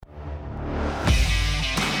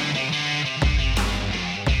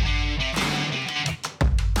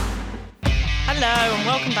Hello and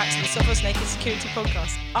welcome back to the Sophos Naked Security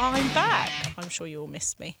Podcast. I'm back. I'm sure you all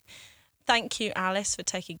missed me. Thank you, Alice, for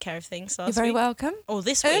taking care of things last week. You're very welcome. Or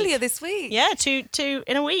this week. Earlier this week. Yeah, two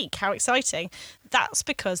in a week. How exciting. That's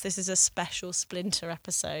because this is a special Splinter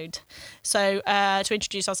episode. So to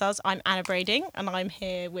introduce ourselves, I'm Anna Brading and I'm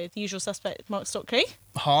here with usual suspect Mark Stockley.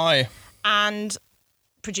 Hi. And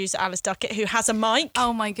producer Alice Duckett, who has a mic.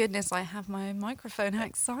 Oh my goodness, I have my own microphone. How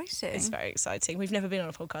exciting. It's very exciting. We've never been on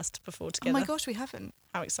a podcast before together. Oh my gosh, we haven't.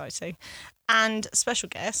 How exciting. And special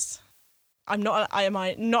guest. Am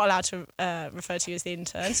I not allowed to refer to you as the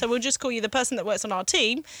intern, so we'll just call you the person that works on our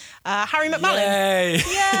team, Harry McMullen. Yay. Yay!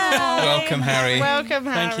 Welcome, Harry. Welcome,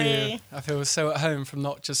 Harry. Thank you. I feel so at home from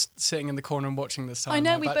not just sitting in the corner and watching this time. I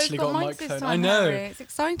know, I've we both actually got got a mics microphone. this time, I know. Harry. It's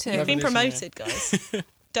exciting. You've been Revolutionary. promoted, guys.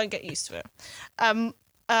 Don't get used to it.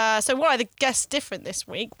 So why are the guests different this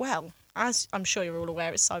week? Well, as I'm sure you're all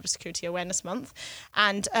aware, it's Cybersecurity Awareness Month.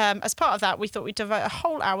 And as part of that, we thought we'd devote a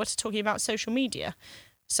whole hour to talking about social media.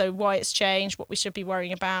 So why it's changed, what we should be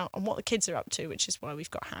worrying about, and what the kids are up to, which is why we've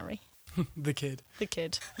got Harry, The kid. the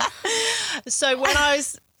kid. So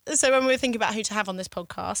when we were thinking about who to have on this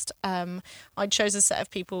podcast, I chose a set of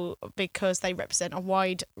people because they represent a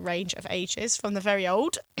wide range of ages, from the very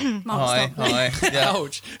old Hi. Yeah.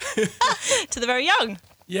 Ouch. to the very young,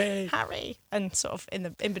 Yay. Harry, and sort of in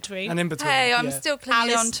between. And in between. Hey, I'm yeah. still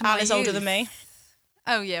clinging on to my Alice older youth. than me.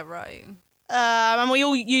 Oh, yeah, right. And we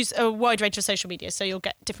all use a wide range of social media, so you'll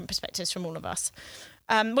get different perspectives from all of us.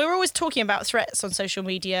 We're always talking about threats on social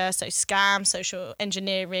media, so scams, social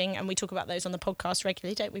engineering, and we talk about those on the podcast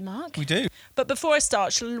regularly, don't we, Mark? We do. But before I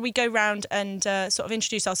start, shall we go round and sort of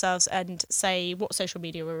introduce ourselves and say what social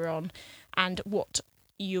media we're on and what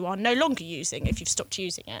you are no longer using if you've stopped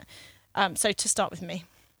using it? So to start with me.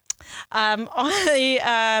 I've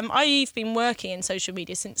been working in social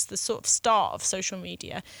media since the sort of start of social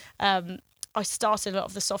media. I started a lot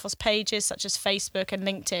of the Sophos pages, such as Facebook and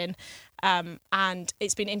LinkedIn, and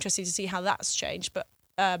it's been interesting to see how that's changed. But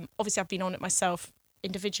obviously, I've been on it myself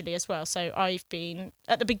individually as well. So I've been,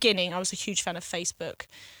 at the beginning, I was a huge fan of Facebook.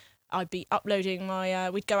 I'd be uploading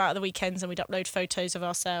we'd go out at the weekends and we'd upload photos of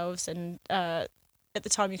ourselves, and at the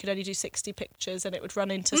time you could only do 60 pictures, and it would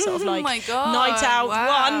run into sort of like my God, night out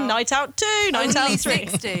wow. 1, night out 2, night Only out 3.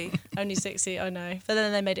 60. Only 60, I know. But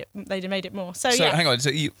then they made it more. So So yeah. hang on. So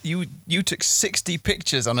you took 60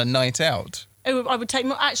 pictures on a night out? I would take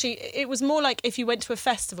more. Actually, it was more like if you went to a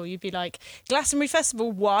festival, you'd be like Glastonbury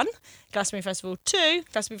Festival 1, Glastonbury Festival 2,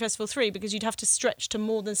 Glastonbury Festival 3, because you'd have to stretch to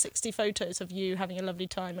more than 60 photos of you having a lovely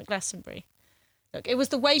time at Glastonbury. Look, it was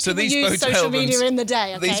the way So people these used photo social albums- media in the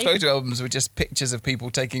day. Okay? These photo albums were just pictures of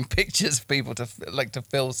people taking pictures of people to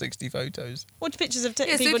fill 60 photos. What pictures of Yeah,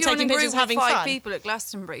 so people if you're in taking a group pictures with having 5 fun? people at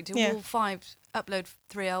Glastonbury, do Yeah. all 5 upload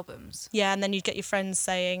 3 albums? Yeah, and then you'd get your friends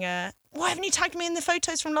saying, why haven't you tagged me in the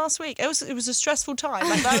photos from last week? It was a stressful time.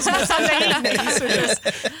 Like, that was my Sunday evenings.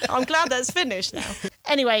 I'm glad that's finished now.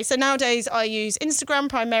 Anyway, so nowadays I use Instagram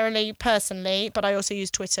primarily personally, but I also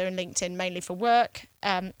use Twitter and LinkedIn mainly for work,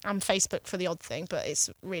 and Facebook for the odd thing, but it's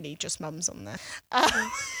really just mums on there.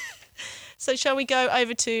 So shall we go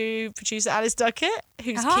over to producer Alice Duckett,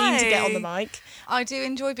 who's keen to get on the mic? I do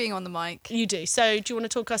enjoy being on the mic. You do. So do you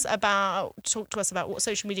want to talk to us about what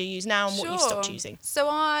social media you use now and what you've stopped using? So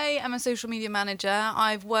I am a social media manager.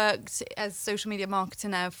 I've worked as a social media marketer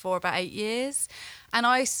now for about 8 years. And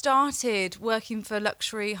I started working for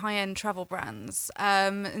luxury high-end travel brands.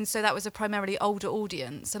 And so that was a primarily older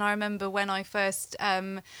audience. And I remember when I first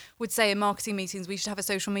would say in marketing meetings, we should have a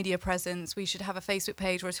social media presence, we should have a Facebook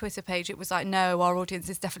page or a Twitter page. It was like, no, our audience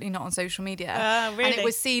is definitely not on social media. Really? And it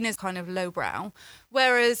was seen as kind of lowbrow.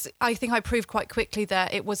 Whereas I think I proved quite quickly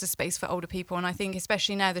that it was a space for older people. And I think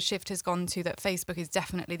especially now the shift has gone to that Facebook is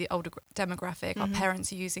definitely the older demographic. Our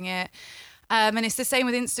parents are using it. And it's the same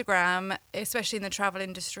with Instagram, especially in the travel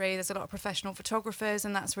industry. There's a lot of professional photographers,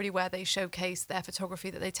 and that's really where they showcase their photography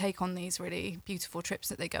that they take on these really beautiful trips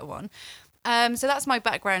that they go on. So that's my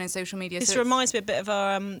background in social media. This So reminds me a bit of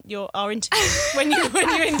our interview when you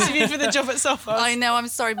interviewed for the job at Sophos. I know, I'm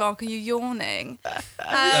sorry, Mark, are you yawning?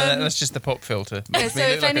 That's just the pop filter. Yeah, Makes so me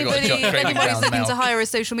look if like I've got a anybody's training looking ground to now. hire a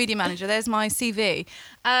social media manager, there's my CV.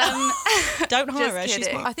 Don't hire her. Just She's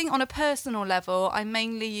kidding. I think on a personal level, I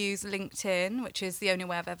mainly use LinkedIn, which is the only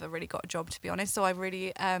way I've ever really got a job, to be honest. So I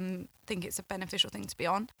really think it's a beneficial thing to be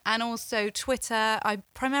on. And also Twitter, I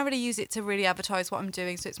primarily use it to really advertise what I'm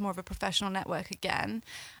doing. So it's more of a professional network again.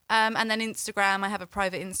 And then Instagram, I have a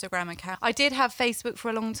private Instagram account. I did have Facebook for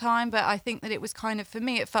a long time, but I think that it was kind of, for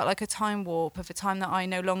me, it felt like a time warp of a time that I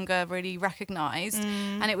no longer really recognised.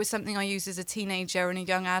 And it was something I used as a teenager and a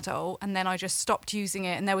young adult. And then I just stopped using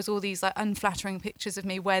it. And there was all these like unflattering pictures of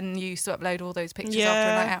me when you used to upload all those pictures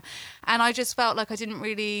after a night out. And I just felt like I didn't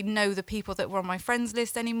really know the people that were on my friends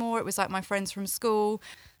list anymore. It was like my friends from school.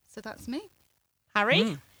 So that's me.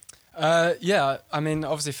 Harry? Yeah, I mean,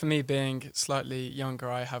 obviously for me being slightly younger,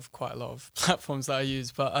 I have quite a lot of platforms that I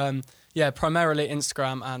use. But yeah, primarily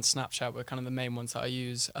Instagram and Snapchat were kind of the main ones that I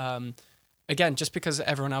use. Again, just because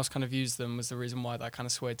everyone else kind of used them was the reason why that I kind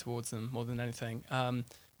of swayed towards them more than anything.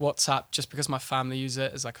 WhatsApp, just because my family use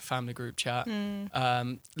it as like a family group chat.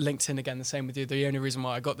 LinkedIn, again, the same with you. The only reason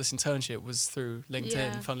why I got this internship was through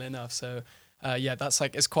LinkedIn, funnily enough. So yeah, that's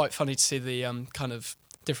like, it's quite funny to see the kind of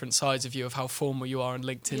different sides of you of how formal you are on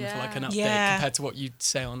LinkedIn for like an update compared to what you'd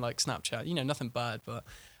say on like Snapchat. You know, nothing bad, but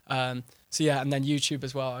so yeah, and then YouTube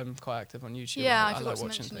as well. I'm quite active on YouTube. Yeah, I I like forgot to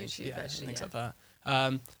watching mention things, YouTube, actually, things like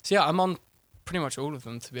that. So yeah, I'm on pretty much all of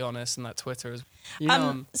them, to be honest, and like Twitter as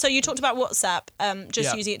well. So you talked about WhatsApp,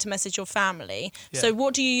 just Yeah. using it to message your family. Yeah. So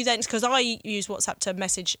what do you then, because I use WhatsApp to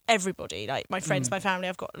message everybody, like my friends, my family,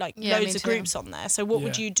 I've got like Yeah, me loads of too. groups on there. So what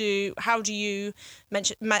would Yeah. you do? How do you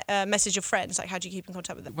message your friends? Like how do you keep in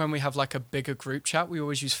contact with them? When we have like a bigger group chat, we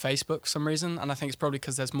always use Facebook for some reason, and I think it's probably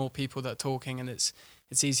because there's more people that are talking, and it's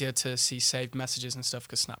easier to see saved messages and stuff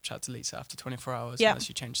because Snapchat deletes it after 24 hours unless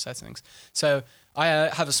you change settings. So I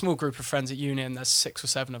have a small group of friends at uni, and there's 6 or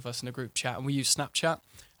 7 of us in a group chat, and we use Snapchat.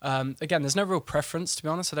 Again, there's no real preference, to be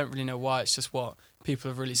honest. I don't really know why. It's just what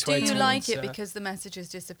people have really Do swayed you towards. like it because the messages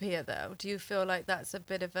disappear, though? Do you feel like that's a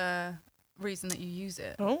bit of a reason that you use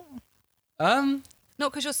it? Oh.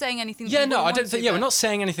 Not because you're saying anything. Yeah, that you no, wouldn't I don't want think. to, Yeah, but- we're not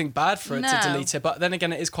saying anything bad for it to No. delete it, but then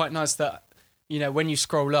again, it is quite nice that, you know, when you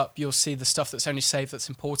scroll up, you'll see the stuff that's only saved that's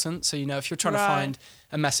important. So, you know, if you're trying to find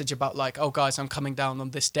a message about like, oh guys, I'm coming down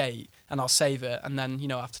on this date, and I'll save it, and then, you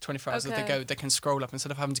know, after 24 hours Okay. they can scroll up instead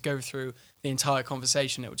of having to go through the entire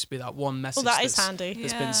conversation. It would just be that one message. Well, that is that's- handy.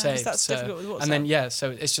 That's Yeah. been 'Cause saved. that's So- difficult with WhatsApp. and then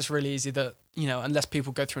so it's just really easy that, you know, unless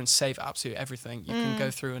people go through and save absolutely everything, you can go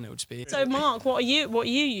through and it would just be. So Mark, what are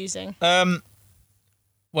you using?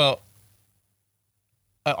 Well,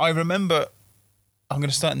 I remember. I'm going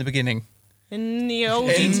to start in the beginning. In the old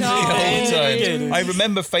In the old times. times. I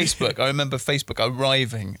remember Facebook. I remember Facebook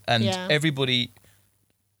arriving, and Yeah. everybody,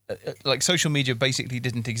 like social media, basically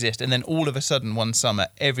didn't exist. And then all of a sudden, one summer,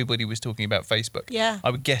 everybody was talking about Facebook. Yeah. I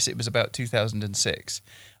would guess it was about 2006,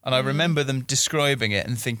 and I remember them describing it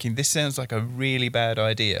and thinking, "This sounds like a really bad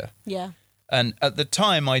idea." Yeah. And at the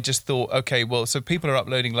time, I just thought, okay, well, so people are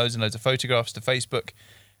uploading loads and loads of photographs to Facebook.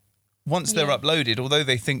 Once they're Yeah. uploaded, although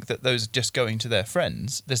they think that those are just going to their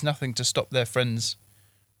friends, there's nothing to stop their friends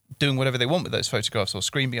doing whatever they want with those photographs or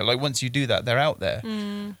screening it. Like once you do that, they're out there.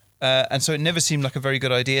 And so it never seemed like a very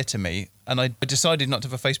good idea to me. And I decided not to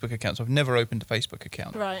have a Facebook account, so I've never opened a Facebook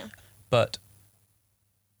account. Right. But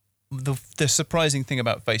the surprising thing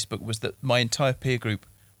about Facebook was that my entire peer group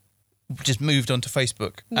just moved onto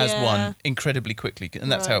Facebook as Yeah. one incredibly quickly.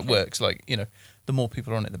 And that's Right, how it okay. works. Like, you know, the more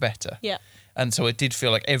people are on it, the better. Yeah. And so it did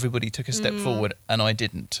feel like everybody took a step forward and I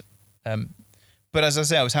didn't. But as I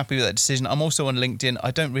say, I was happy with that decision. I'm also on LinkedIn.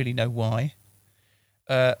 I don't really know why.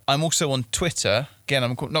 I'm also on Twitter. Again,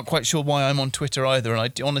 I'm not quite sure why I'm on Twitter either. And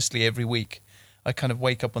I honestly, every week, I kind of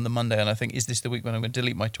wake up on the Monday and I think, is this the week when I'm going to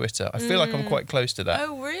delete my Twitter? I feel like I'm quite close to that.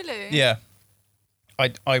 Oh, really? Yeah.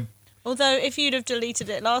 I Although if you'd have deleted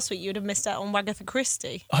it last week, you'd have missed out on Wagatha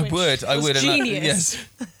Christie. I which would. was And Genius.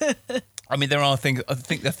 yes. I mean, there are things. I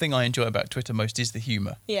think the thing I enjoy about Twitter most is the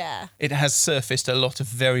humour. Yeah. It has surfaced a lot of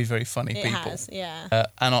very, very funny It people. has. Yeah.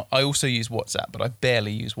 And I also use WhatsApp, but I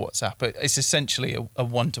barely use WhatsApp. It's essentially a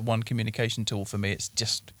one-to-one communication tool for me. It's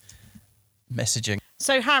just messaging.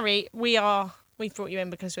 So Harry, we've brought you in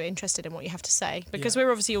because we're interested in what you have to say, because we're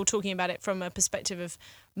obviously all talking about it from a perspective of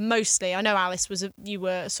mostly. I know Alice you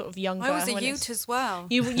were sort of younger. I was a when Ute as well.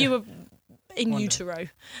 You were in utero,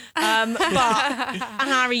 but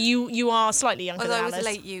Harry, you are slightly younger Although I than was Alice. a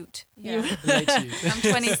late Ute. Yeah. Late to you. I'm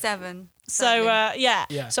 27. So sadly. yeah.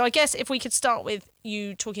 Yeah. So I guess if we could start with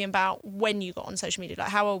you talking about when you got on social media, like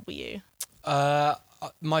how old were you?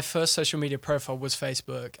 My first social media profile was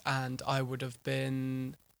Facebook, and I would have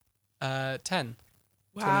been 10. 2010.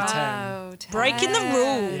 Wow, Breaking the 10.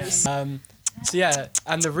 rules. So yeah,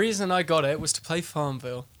 and the reason I got it was to play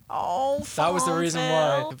Farmville. Oh, That was the reason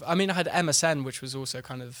why. Farmville. I mean, I had MSN, which was also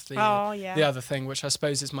kind of the other thing, which I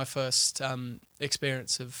suppose is my first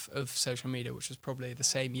experience of social media, which was probably the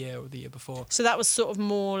same year or the year before. So that was sort of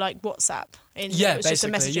more like WhatsApp. It was just a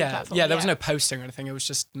basically, messaging platform. Yeah, there was no posting or anything. It was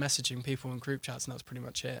just messaging people in group chats, and that was pretty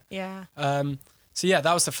much it. Yeah. So yeah,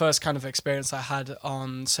 that was the first kind of experience I had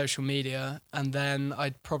on social media, and then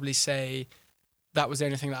I'd probably say that was the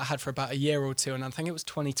only thing that I had for about a year or two, and I think it was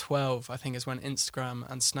 2012. I think is when Instagram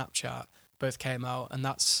and Snapchat both came out, and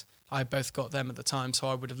I both got them at the time, so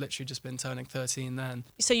I would have literally just been turning 13 then.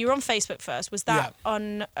 So you were on Facebook first. Was that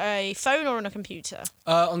on a phone or on a computer?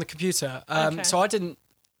 On the computer. Okay. So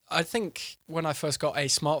I think when I first got a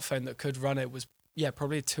smartphone that could run it was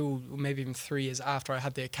probably 2 or maybe even 3 years after I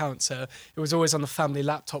had the account. So it was always on the family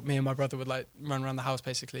laptop. Me and my brother would like run around the house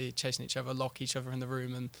basically chasing each other, lock each other in the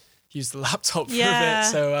room and use the laptop for a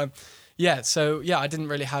bit. So I didn't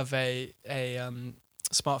really have a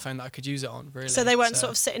smartphone that I could use it on, really. So they weren't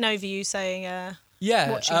sort of sitting over you saying,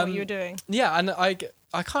 watching what you were doing? Yeah, and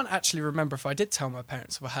I can't actually remember if I did tell my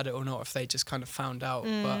parents if I had it or not, if they just kind of found out.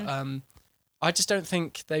 But I just don't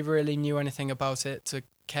think they really knew anything about it to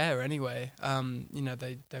care anyway.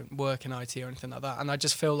 They don't work in IT or anything like that. And I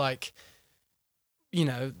just feel like,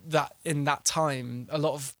 that in that time, a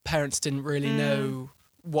lot of parents didn't really know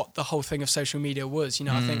what the whole thing of social media was.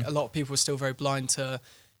 I think a lot of people were still very blind to,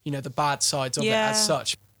 the bad sides of it as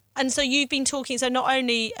such. And so you've been talking, so not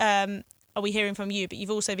only are we hearing from you, but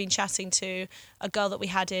you've also been chatting to a girl that we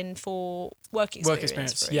had in for work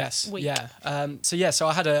experience. Yes. Week. Yeah. So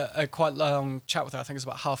I had a quite long chat with her. I think it was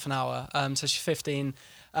about half an hour. So she's 15.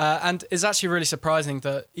 And it's actually really surprising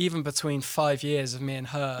that even between 5 years of me and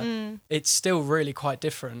her, it's still really quite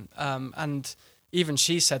different. And even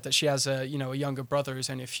she said that she has a younger brother who's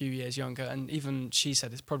only a few years younger, and even she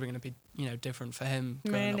said it's probably going to be different for him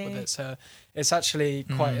growing up with it. So it's actually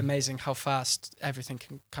quite amazing how fast everything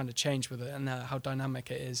can kind of change with it and how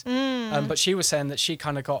dynamic it is. But she was saying that she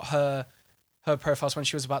kind of got her profiles when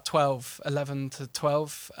she was about 11 to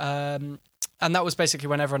 12. And that was basically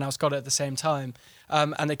when everyone else got it at the same time.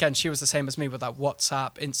 And again, she was the same as me with that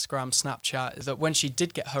WhatsApp, Instagram, Snapchat, is that when she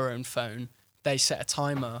did get her own phone, they set a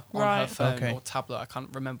timer on her phone or tablet. I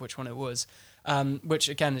can't remember which one it was. Which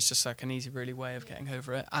again is just like an easy, really way of getting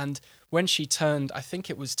over it. And when she turned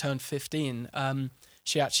 15,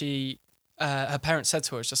 she actually, her parents said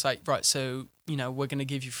to her, it's just like, right, so, we're going to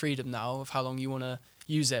give you freedom now of how long you want to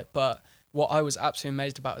use it. But what I was absolutely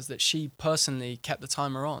amazed about is that she personally kept the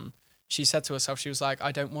timer on. She said to herself, she was like,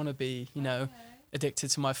 I don't want to be, addicted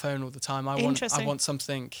to my phone all the time. I want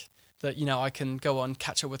something that, I can go on,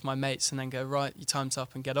 catch up with my mates and then go, right, your time's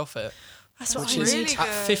up and get off it. That's what Which I is need. really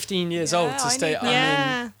At 15 years old to stay.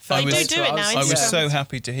 They do it now. I was so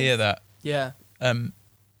happy to hear that. Yeah. I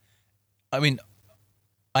mean,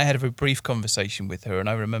 I had a very brief conversation with her and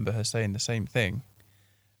I remember her saying the same thing.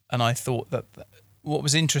 And I thought that what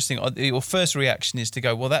was interesting, your first reaction is to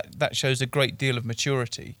go, well, that shows a great deal of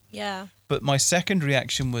maturity. Yeah. But my second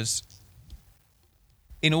reaction was,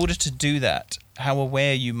 in order to do that, how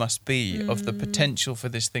aware you must be of the potential for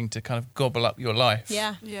this thing to kind of gobble up your life.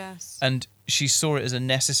 Yeah. Yes. And she saw it as a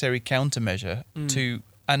necessary countermeasure to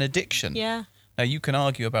an addiction. Yeah. Now, you can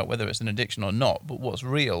argue about whether it's an addiction or not, but what's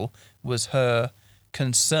real was her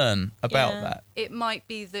concern about that. It might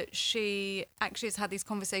be that she actually has had these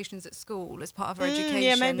conversations at school as part of her education,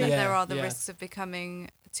 yeah, maybe. that there are the risks of becoming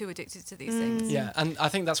too addicted to these things. Yeah, and I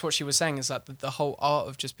think that's what she was saying, is that the whole art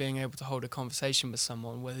of just being able to hold a conversation with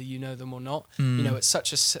someone, whether you know them or not, it's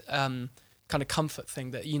such a kind of comfort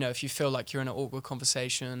thing that, if you feel like you're in an awkward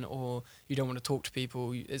conversation or you don't want to talk to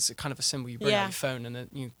people, it's a kind of a symbol. You bring out your phone and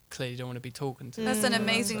you clearly don't want to be talking to That's an them.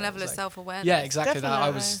 amazing So level of it's like- self-awareness. Yeah, exactly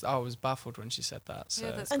Definitely. that. I was baffled when she said that. So.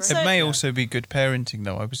 Yeah, that's And great. so- It may also be good parenting,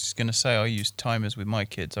 though. I was just going to say I use timers with my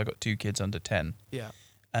kids. I got 2 kids under 10. Yeah.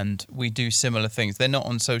 And we do similar things. They're not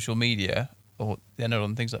on social media or they're not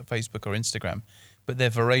on things like Facebook or Instagram, but they're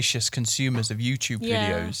voracious consumers of YouTube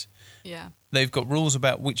videos. Yeah. They've got rules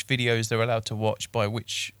about which videos they're allowed to watch by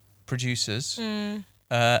which producers,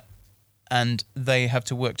 and they have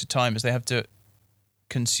to work to timers. They have to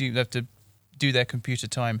consume. They have to do their computer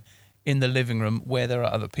time in the living room where there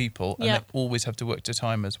are other people, and they always have to work to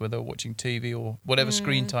timers, whether they're watching TV or whatever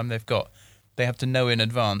screen time they've got. They have to know in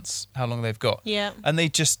advance how long they've got. Yeah. And that's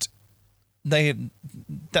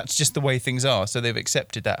just the way things are. So they've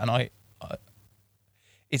accepted that. And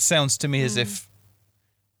it sounds to me as if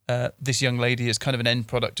this young lady is kind of an end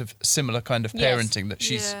product of similar kind of parenting, that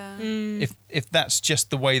she's, if that's just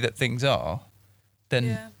the way that things are,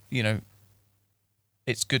 then,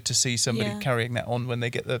 it's good to see somebody carrying that on when they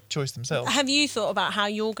get the choice themselves. Have you thought about how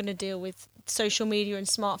you're going to deal with social media and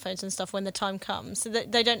smartphones and stuff when the time comes? So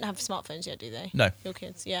they don't have smartphones yet, do they? No. Your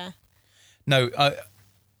kids, yeah. No,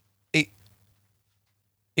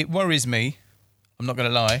 it worries me. I'm not going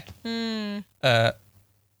to lie.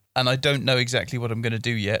 And I don't know exactly what I'm going to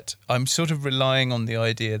do yet. I'm sort of relying on the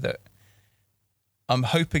idea that I'm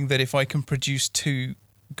hoping that if I can produce 2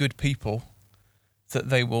 good people, that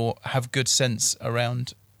they will have good sense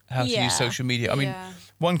around how to use social media. I mean,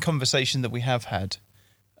 one conversation that we have had,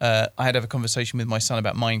 I had to have a conversation with my son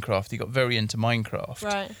about Minecraft. He got very into Minecraft.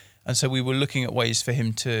 Right. And so we were looking at ways for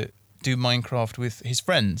him to do Minecraft with his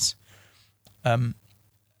friends.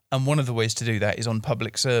 And one of the ways to do that is on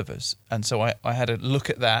public servers. And so I had a look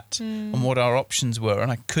at that and what our options were,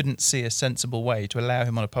 and I couldn't see a sensible way to allow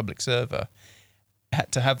him on a public server. I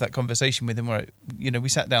had to have that conversation with him where, we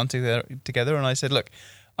sat down together and I said, look,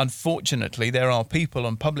 unfortunately, there are people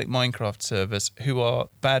on public Minecraft servers who are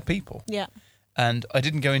bad people. Yeah. And I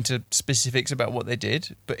didn't go into specifics about what they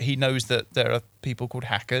did, but he knows that there are people called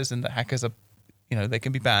hackers and that hackers are, they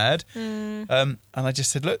can be bad. And I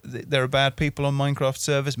just said, look, there are bad people on Minecraft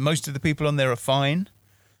servers. Most of the people on there are fine,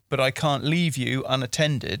 but I can't leave you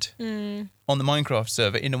unattended on the Minecraft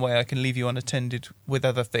server in a way I can leave you unattended with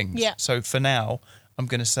other things. Yeah. So for now, I'm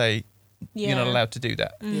going to say you're not allowed to do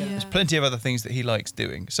that. There's plenty of other things that he likes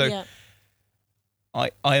doing. So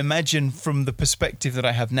I imagine from the perspective that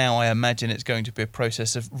I have now, I imagine it's going to be a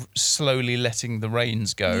process of slowly letting the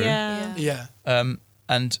reins go. Yeah.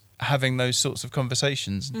 And having those sorts of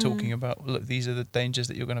conversations and talking about, look, these are the dangers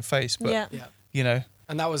that you're going to face. But,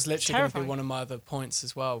 And that was literally going to be Terrifying. one of my other points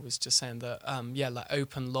as well, was just saying that, like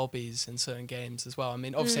open lobbies in certain games as well. I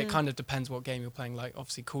mean, obviously it kind of depends what game you're playing. Like,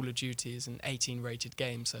 obviously Call of Duty is an 18 rated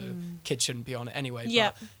game, so kids shouldn't be on it anyway.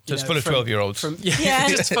 Yeah. But, So it's full of 12-year-olds.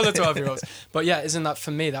 It's full of 12-year-olds. But yeah, isn't that,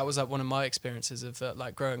 for me, that was like one of my experiences of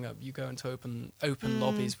like growing up. You go into open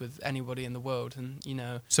lobbies with anybody in the world, and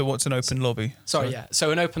So what's an open lobby? So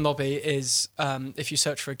an open lobby is if you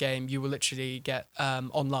search for a game, you will literally get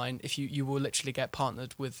online. If you will literally get partnered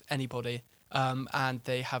with anybody, and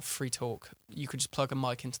they have free talk. You could just plug a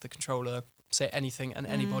mic into the controller, say anything, and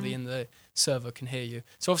anybody in the server can hear you.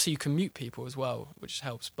 So obviously you can mute people as well, which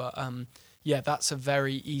helps. But that's a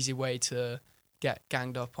very easy way to get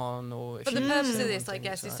ganged up on. Or if But the you purpose say of this, one I thing,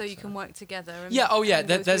 guess, is so you can work together. And, and go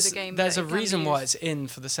through there's the game there's that a it can be reason why used. it's in,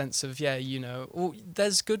 for the sense of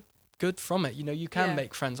there's good from it. You can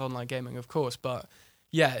make friends online gaming, of course, but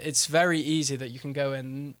yeah, it's very easy that you can go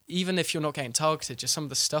in, even if you're not getting targeted, just some of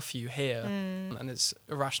the stuff you hear, and it's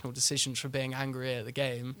irrational decisions for being angry at the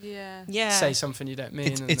game. Say something you don't mean.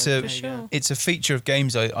 It's and then, a feature of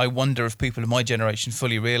games. I wonder if people of my generation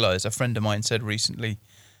fully realise. A friend of mine said recently,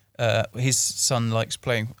 his son likes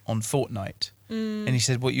playing on Fortnite, and he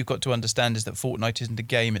said, what you've got to understand is that Fortnite isn't a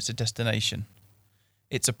game; it's a destination.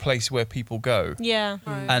 It's a place where people go. Yeah.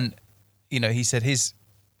 Right. And he said his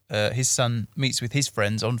son meets with his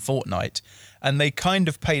friends on Fortnite, and they kind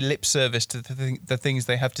of pay lip service to the things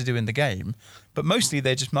they have to do in the game, but mostly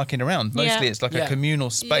they're just mucking around. Mostly it's like a communal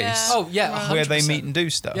space where they 100%. meet and do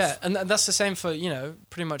stuff. Yeah, and that's the same for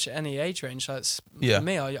pretty much any age range. That's for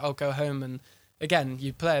me. I'll go home and again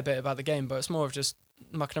you play a bit about the game, but it's more of just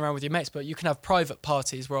mucking around with your mates. But you can have private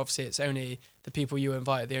parties where obviously it's only the people you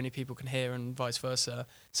invite, the only people can hear, and vice versa.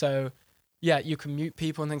 So yeah, you can mute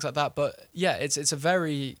people and things like that. But yeah, it's a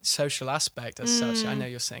very social aspect as such. I know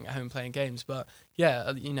you're sitting at home playing games, but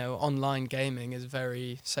yeah, online gaming is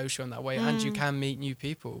very social in that way, and you can meet new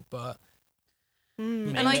people. But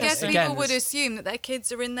And I guess Again, people would there's- assume that their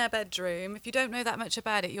kids are in their bedroom. If you don't know that much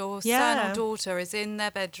about it, your son Yeah. or daughter is in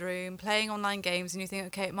their bedroom playing online games, and you think,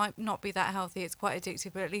 okay, it might not be that healthy, it's quite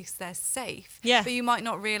addictive, but at least they're safe. Yeah. But you might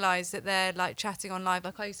not realise that they're like chatting on live.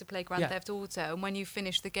 Like I used to play Grand Yeah. Theft Auto, and when you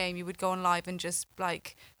finish the game, you would go on live and just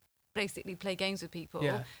like basically play games with people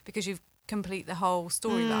because you've complete the whole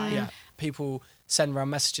storyline. Yeah, people send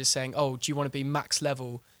around messages saying, "Oh, do you want to be max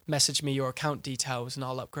level? Message me your account details, and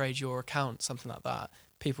I'll upgrade your account." Something like that.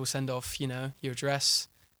 People send off, your address,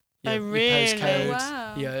 Oh, your really? postcode, Oh,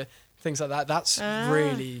 wow. yeah, things like that. That's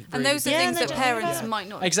really, And those are Yeah, things they that do, parents yeah. might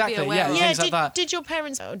not Exactly, be aware yeah. of. Yeah, Things like that. did your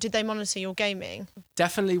parents, did they monitor your gaming?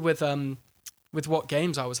 definitely with what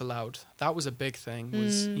games I was allowed. That was a big thing.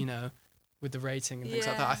 Was with the rating and things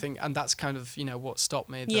like that. Yeah. I think, and that's kind of what stopped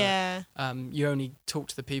me. That, Yeah. You only talk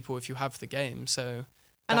to the people if you have the game. So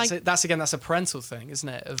And that's a parental thing, isn't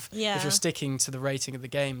it? Of Yeah. if you're sticking to the rating of the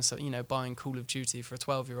game, so buying Call of Duty for a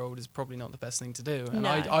 12-year-old is probably not the best thing to do. And No.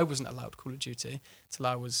 I wasn't allowed Call of Duty till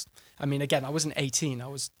I was. I mean, again, I wasn't 18. I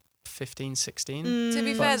was 15, 16. To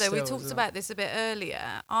be But fair, though, we still, talked as about this a bit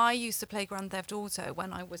earlier. I used to play Grand Theft Auto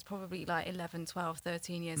when I was probably like 11, 12,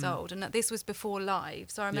 13 years old. And this was before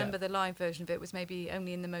live. So I remember the live version of it was maybe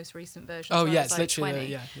only in the most recent version. Oh, so I yeah, was it's like literally,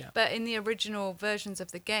 20. yeah. But in the original versions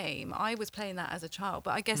of the game, I was playing that as a child.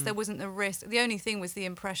 But I guess there wasn't the risk. The only thing was the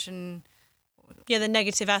impression. Yeah, the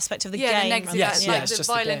negative aspect of the Yeah, game. the negative, Yes, like it's the just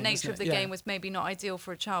the violent game, nature isn't of the it? Yeah. game was maybe not ideal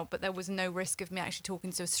for a child, but there was no risk of me actually talking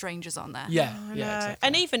to strangers on there. Yeah, I yeah, know. exactly.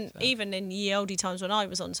 And even in ye olde times when I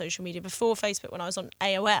was on social media, before Facebook, when I was on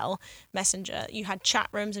AOL Messenger, you had chat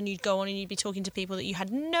rooms and you'd go on and you'd be talking to people that you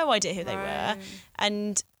had no idea who they were,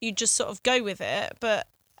 and you'd just sort of go with it. But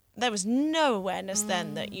there was no awareness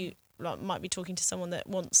then that you might be talking to someone that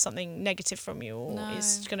wants something negative from you or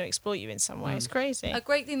is going to exploit you in some way. It's crazy. A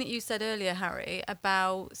great thing that you said earlier, Harry,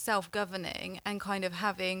 about self-governing and kind of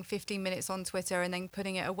having 15 minutes on Twitter and then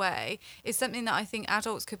putting it away is something that I think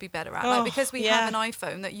adults could be better at. Like, because we have an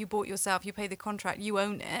iPhone that you bought yourself, you pay the contract, you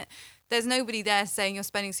own it. There's nobody there saying you're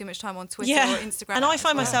spending too much time on Twitter or Instagram. And I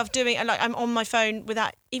find myself doing, like, I'm on my phone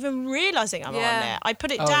without even realising I'm on it. I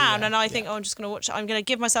put it down and I think, I'm just going to watch it. I'm going to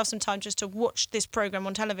give myself some time just to watch this programme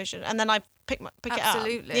on television. And then I pick it up.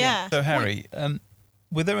 Absolutely. Yeah. So, Harry,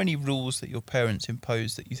 were there any rules that your parents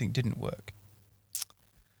imposed that you think didn't work?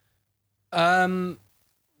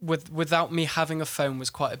 Without me having a phone was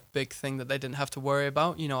quite a big thing that they didn't have to worry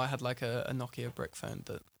about. You know, I had like a Nokia brick phone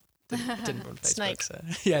that didn't run Facebook. Snake. So.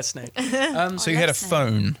 Yeah, Snake. So you had a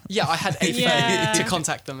phone. Yeah, I had a phone to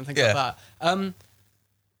contact them and things like that.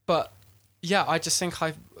 But yeah, I just think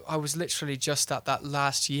I was literally just at that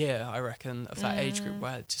last year, I reckon, of that age group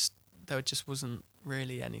where there just wasn't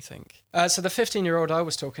really anything. So the 15-year-old I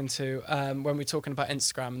was talking to when we were talking about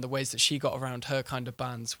Instagram and the ways that she got around her kind of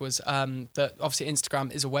bans was that obviously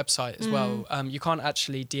Instagram is a website as well. You can't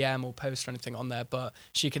actually DM or post or anything on there, but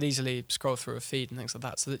she could easily scroll through a feed and things like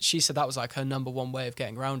that. So that she said that was like her number one way of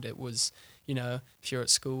getting around it was, you know, if you're at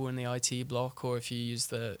school in the IT block or if you use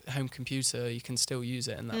the home computer, you can still use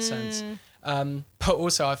it in that sense. But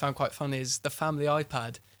also I found quite funny is the family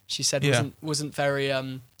iPad, she said wasn't very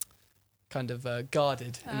kind of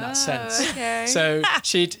guarded in that sense. Okay. So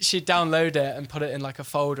she'd download it and put it in like a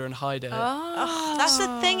folder and hide it. Oh, that's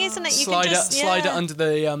the thing, isn't it? You slide can just it under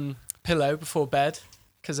the pillow before bed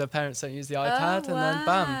because her parents don't use the iPad, and then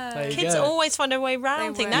bam, there you Kids go. always find a way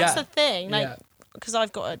around things. That's the thing. Like, Yeah. because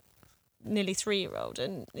I've got a nearly 3-year-old,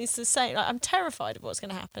 and it's the same. Like, I'm terrified of what's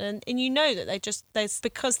going to happen, and you know that there's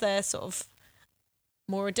because they're sort of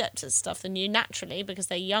more adept at stuff than you naturally because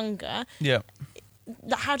they're younger. Yeah.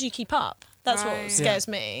 How do you keep up? That's Right. what scares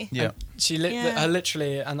me. Yeah. She her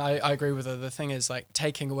literally, and I agree with her. The thing is, like,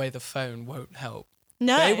 taking away the phone won't help.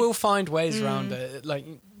 No, They will find ways around it. Like,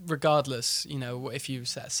 regardless, you know, if you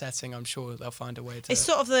set a setting, I'm sure they'll find a way to. It's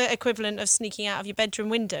sort of the equivalent of sneaking out of your bedroom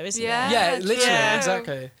window, isn't it? Yeah, literally, Yeah.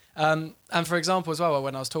 exactly. And for example, as well,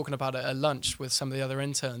 when I was talking about it at lunch with some of the other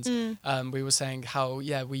interns, we were saying how,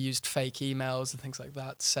 we used fake emails and things like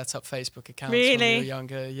that to set up Facebook accounts when we Really? were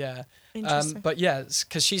younger. Yeah. Interesting. But yeah,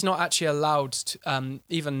 because she's not actually allowed to,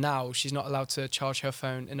 even now, she's not allowed to charge her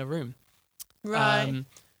phone in a room. Right.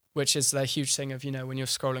 Which is the huge thing of, you know, when you're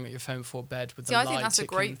scrolling at your phone before bed with See, the I lights. think that's a it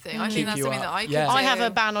great can thing. I think keep that's you something up. that I could Yeah. do. I have a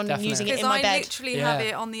ban on Definitely. using it Because in my I bed. literally have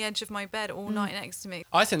it on the edge of my bed all night next to me.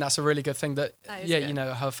 I think that's a really good thing that That is you good.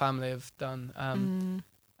 know, her family have done.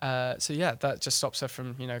 So yeah, that just stops her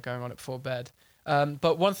from, you know, going on it before bed.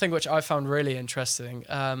 But one thing which I found really interesting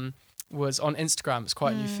was on Instagram. It's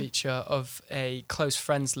quite a new feature of a close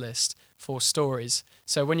friends list for stories.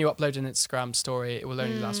 So when you upload an Instagram story, it will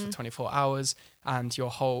only last for 24 hours, and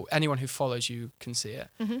anyone who follows you can see it.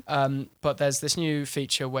 But there's this new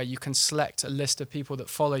feature where you can select a list of people that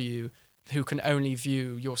follow you who can only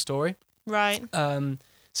view your story. Right.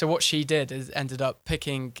 So what she did is ended up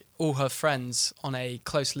picking all her friends on a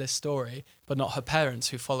close list story, but not her parents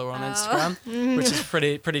who follow her on Instagram, which is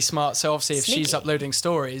pretty smart. So obviously if she's Sneaky. uploading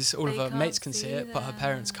stories, all They of her can't mates can see see it, but her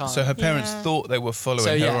parents can't. So her parents thought they were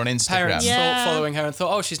following her on Instagram. Parents Yeah. thought following her and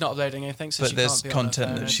thought, oh, she's not uploading anything, so But she there's can't be on her content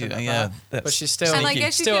phone that or she, anything like yeah, that. that's But she's still And I sneaky.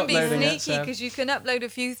 guess you Still can be uploading it, sneaky so- because you can upload a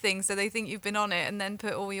few things so they think you've been on it and then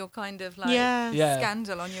put all your kind of like Yeah.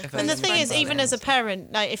 scandal on your If close And the there's thing is, friends even list. as a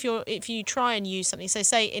parent, like if you try and use something, so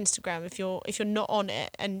say Instagram, if you're not on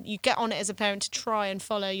it and you get on it as a parent to try and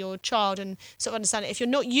follow your child and sort of understand it, if you're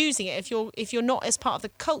not using it, if you're not as part of the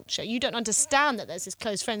culture, you don't understand that there's this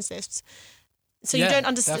close friends list. So you Yeah, don't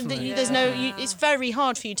understand that definitely. there's no. It's very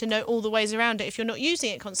hard for you to know all the ways around it if you're not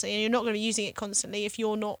using it constantly, and you're not going to be using it constantly if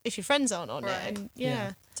your friends aren't on it.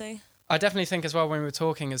 And so I definitely think as well when we were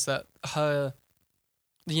talking is that her,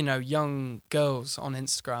 you know, young girls on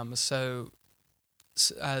Instagram are so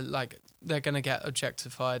like they're going to get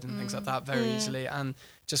objectified and things like that very easily. And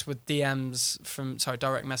just with DMs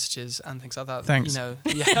direct messages and things like that. Thanks. You know,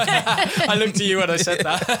 I looked at you when I said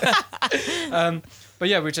that. But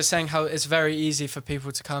yeah, we're just saying how it's very easy for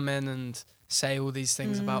people to come in and say all these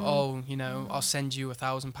things about, I'll send you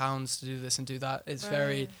 £1,000 to do this and do that. It's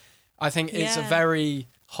I think it's a very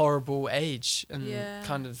horrible age and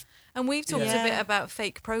kind of. And we've talked a bit about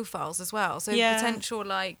fake profiles as well. So potential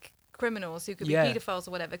like criminals who could be paedophiles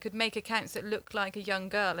or whatever could make accounts that look like a young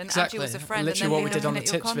girl and add you as a friend. Literally and what we did on the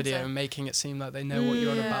tips video content. and making it seem like they know what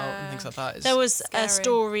you're on about and things like that. There was scary. a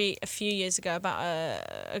story a few years ago about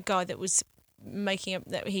a guy that was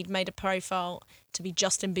that he'd made a profile to be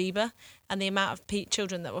Justin Bieber, and the amount of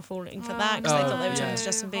children that were falling for that because they thought they were talking to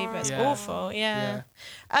Justin Bieber. It's awful. Yeah.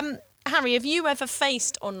 Harry, have you ever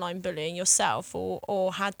faced online bullying yourself,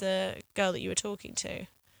 or had the girl that you were talking to?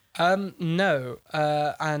 No.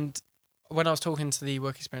 And when I was talking to the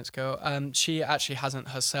work experience girl, she actually hasn't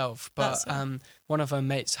herself, but one of her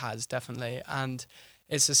mates has, definitely. And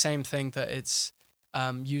it's the same thing, that it's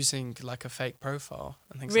using like a fake profile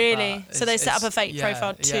and things like that. Really? So they set up a fake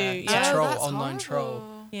profile too? It's a troll, online troll.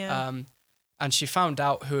 Yeah. And she found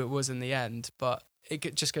out who it was in the end, but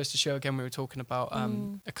it just goes to show, again, we were talking about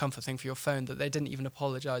a comfort thing for your phone, that they didn't even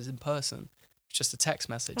apologise in person. It's just a text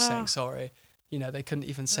message saying sorry. You know, they couldn't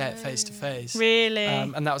even say it face to face. Really?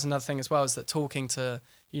 And that was another thing as well, is that talking to,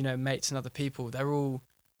 mates and other people, they're all,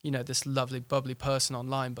 this lovely, bubbly person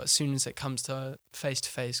online, but as soon as it comes to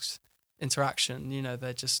face interaction,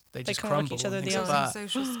 they just crumble. Each other and the things eye. like that.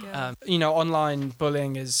 Social skills. Online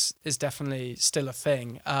bullying is definitely still a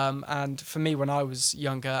thing. And for me, when I was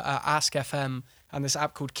younger, Ask FM and this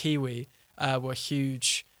app called Kiwi were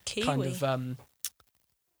huge kind of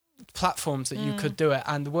platforms that you could do it.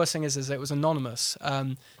 And the worst thing is it was anonymous.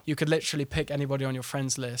 You could literally pick anybody on your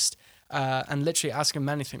friends list and literally ask them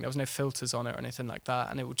anything. There was no filters on it or anything like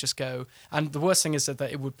that, and it would just go. And the worst thing is that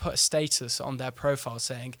it would put a status on their profile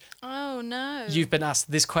saying, "Oh no, you've been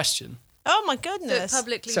asked this question." Oh my goodness!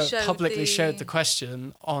 So it publicly showed the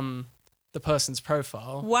question on the person's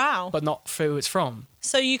profile. Wow! But not who it's from.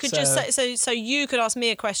 So you could just say, so you could ask me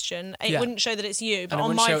a question. It wouldn't show that it's you, but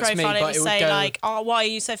on my profile it would say go, like, "Oh, why are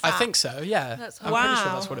you so fat?" I think so. Yeah, I'm pretty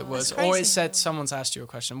sure that's what it was. Or it said someone's asked you a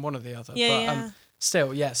question, one or the other. But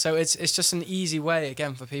still, so it's just an easy way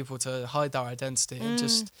again for people to hide their identity and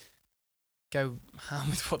just go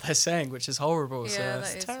ham with what they're saying, which is horrible. Yeah,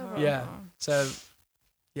 that is terrible. Yeah,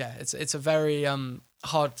 so it's a very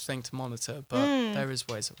hard thing to monitor, but there is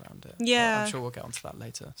ways around it. Yeah, but I'm sure we'll get onto that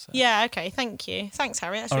later. So. Yeah, okay, thank you. Thanks,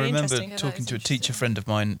 Harry. That's really interesting. I remember talking to a teacher friend of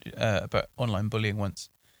mine about online bullying once,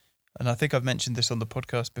 and I think I've mentioned this on the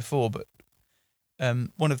podcast before, but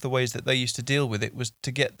one of the ways that they used to deal with it was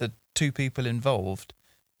to get the two people involved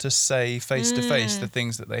to say face to face the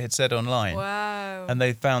things that they had said online. Wow. And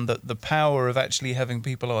they found that the power of actually having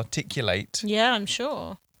people articulate I'm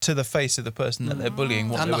sure, to the face of the person that they're bullying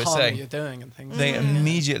what and they the were harm saying, that you're doing and things. they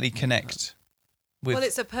immediately connect with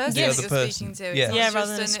it's a person the that other you're person. speaking to. Yeah, It's not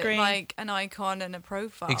rather than a just screen. like an icon and a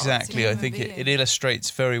profile. Exactly. I think it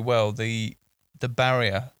illustrates very well the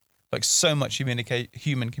barrier. Like, so much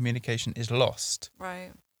human communication is lost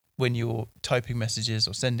Right. when you're typing messages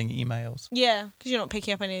or sending emails. Yeah, because you're not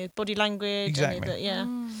picking up any body language. Exactly. Any of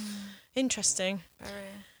the, Interesting.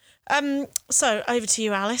 Very. So over to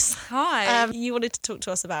you, Alice. Hi. You wanted to talk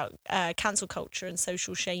to us about cancel culture and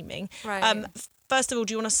social shaming. Right. First of all,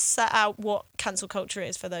 do you want to set out what cancel culture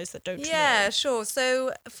is for those that don't know? Yeah, sure.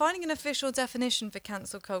 So finding an official definition for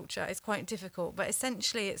cancel culture is quite difficult, but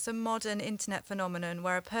essentially it's a modern internet phenomenon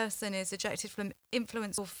where a person is ejected from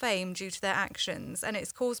influence or fame due to their actions, and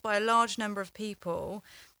it's caused by a large number of people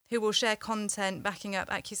who will share content backing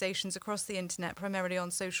up accusations across the internet, primarily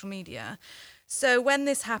on social media. So when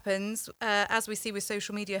this happens, as we see with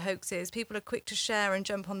social media hoaxes, people are quick to share and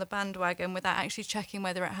jump on the bandwagon without actually checking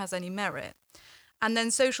whether it has any merit. And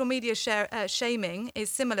then social media shaming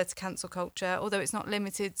is similar to cancel culture, although it's not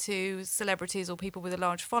limited to celebrities or people with a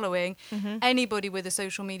large following. Anybody with a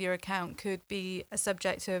social media account could be a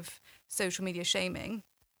subject of social media shaming.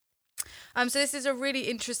 So this is a really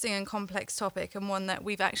interesting and complex topic, and one that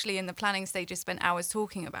we've actually in the planning stages spent hours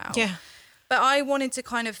talking about. Yeah. But I wanted to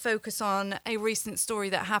kind of focus on a recent story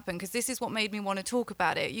that happened, because this is what made me want to talk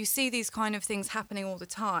about it. You see these kind of things happening all the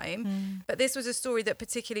time, but this was a story that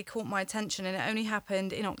particularly caught my attention, and it only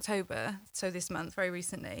happened in October, so this month, very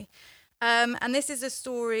recently. And this is a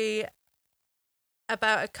story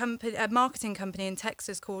about a marketing company in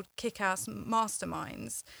Texas called Kick-Ass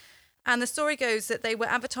Masterminds. And the story goes that they were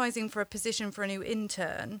advertising for a position for a new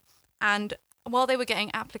intern, and while they were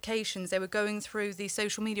getting applications, they were going through the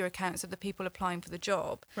social media accounts of the people applying for the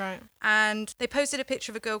job. Right. And they posted a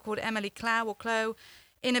picture of a girl called Emily Chloe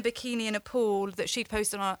in a bikini in a pool that she'd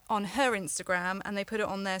posted on her Instagram, and they put it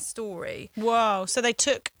on their story. Whoa. So they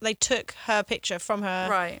took her picture from her.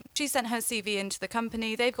 Right. She sent her CV into the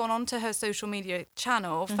company. They've gone onto her social media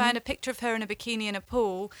channel, found a picture of her in a bikini in a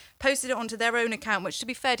pool, posted it onto their own account, which, to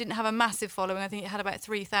be fair, didn't have a massive following. I think it had about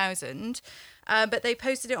 3,000. But they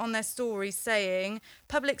posted it on their story saying,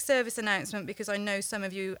 public service announcement, because I know some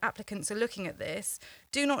of you applicants are looking at this.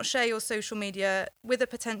 Do not share your social media with a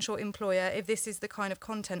potential employer if this is the kind of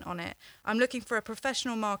content on it. I'm looking for a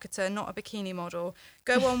professional marketer, not a bikini model.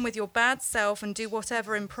 Go on with your bad self and do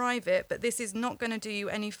whatever in private, but this is not going to do you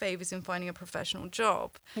any favours in finding a professional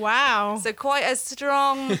job. Wow. So quite a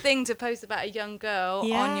strong thing to post about a young girl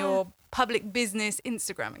Yeah. on your public business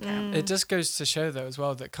Instagram account. It just goes to show, though, as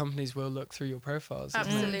well, that companies will look through your profiles.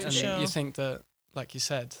 doesn't it? Absolutely. And Sure. you think that, like you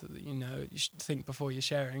said, you should think before you're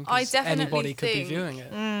sharing. I 'cause definitely anybody could be think- viewing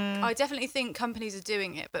it. I definitely think companies are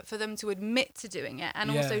doing it, but for them to admit to doing it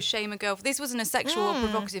and Yeah. also shame a girl. This wasn't a sexual or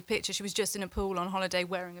provocative picture. She was just in a pool on holiday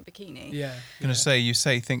wearing a bikini. Yeah. I'm going to say, you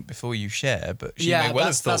say think before you share, but she Yeah, may well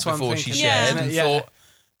have that's thought what I'm before she thinking. Yeah. shared and Yeah. thought,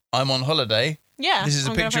 I'm on holiday. Yeah. This is a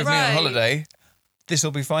I'm gonna picture of post- me on Right. holiday. This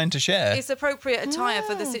will be fine to share. It's appropriate attire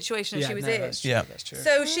for the situation Yeah, she was no, in. that's true. Yeah. That's true.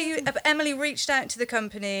 So Emily reached out to the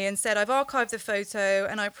company and said, I've archived the photo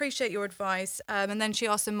and I appreciate your advice. And then she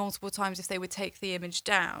asked them multiple times if they would take the image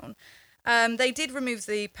down. They did remove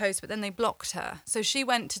the post, but then they blocked her. So she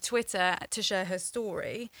went to Twitter to share her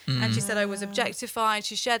story. And she said, I was objectified.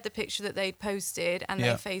 She shared the picture that they'd posted, and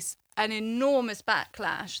Yeah. they faced an enormous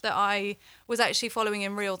backlash that I was actually following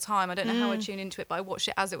in real time. I don't know how I tuned into it, but I watched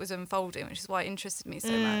it as it was unfolding, which is why it interested me so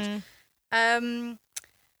much.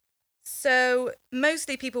 So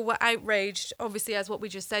mostly people were outraged, obviously, as what we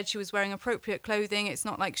just said. She was wearing appropriate clothing. It's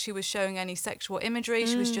not like she was showing any sexual imagery.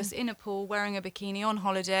 She was just in a pool wearing a bikini on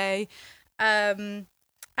holiday.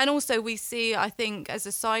 And also we see, I think, as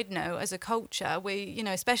a side note, as a culture,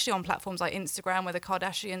 especially on platforms like Instagram where the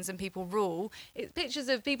Kardashians and people rule, pictures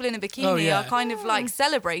of people in a bikini are kind of like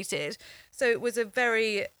celebrated. So it was a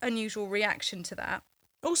very unusual reaction to that.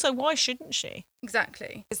 Also, why shouldn't she?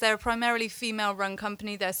 Exactly. Because they're a primarily female-run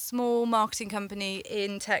company. They're a small marketing company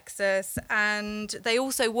in Texas, and they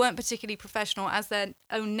also weren't particularly professional, as their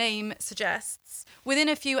own name suggests. Within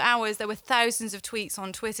a few hours, there were thousands of tweets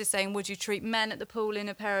on Twitter saying, would you treat men at the pool in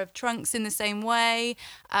a pair of trunks in the same way?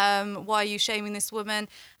 Why are you shaming this woman?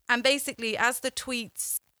 And basically, as the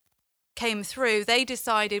tweets came through, they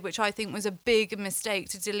decided, which I think was a big mistake,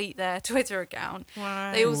 to delete their Twitter account.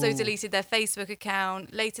 Wow. They also deleted their Facebook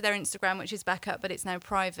account, later their Instagram, which is back up, but it's now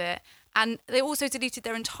private. And they also deleted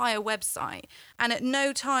their entire website. And at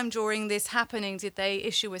no time during this happening did they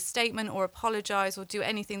issue a statement or apologise or do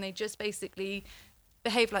anything. They just basically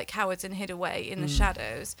behaved like cowards and hid away in the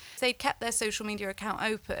shadows. If they'd kept their social media account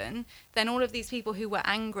open, then all of these people who were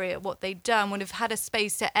angry at what they'd done would have had a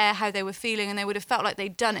space to air how they were feeling, and they would have felt like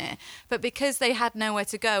they'd done it. But because they had nowhere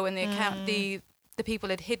to go and the account, the people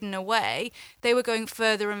had hidden away, they were going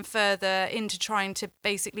further and further into trying to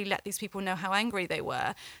basically let these people know how angry they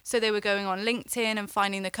were. So they were going on LinkedIn and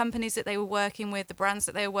finding the companies that they were working with, the brands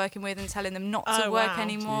that they were working with, and telling them not to work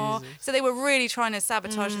anymore. Jesus. So they were really trying to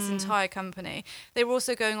sabotage this entire company. They were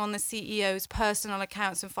also going on the CEO's personal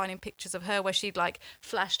accounts and finding pictures of her where she'd like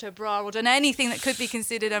flashed her bra or done anything that could be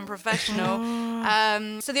considered unprofessional.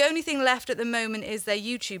 So the only thing left at the moment is their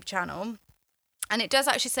YouTube channel. And it does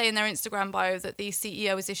actually say in their Instagram bio that the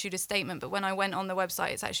CEO has issued a statement, but when I went on the website,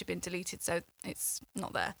 it's actually been deleted, so it's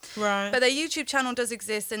not there. Right. But their YouTube channel does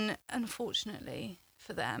exist, and unfortunately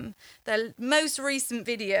for them, their most recent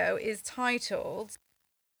video is titled,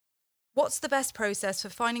 "What's the best process for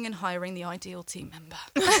finding and hiring the ideal team member?"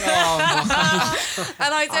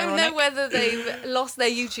 And I don't know whether they've lost their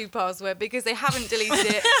YouTube password because they haven't deleted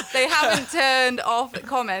it. They haven't turned off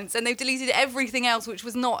comments, and they've deleted everything else, which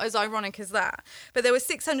was not as ironic as that. But there were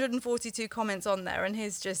 642 comments on there, and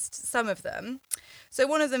here's just some of them. So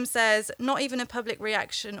one of them says, "Not even a public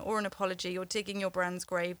reaction or an apology. You're digging your brand's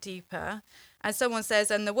grave deeper." And someone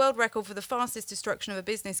says, "And the world record for the fastest destruction of a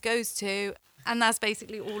business goes to..." And that's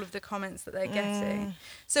basically all of the comments that they're getting.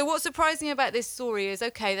 So what's surprising about this story is,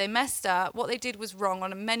 okay, they messed up. What they did was wrong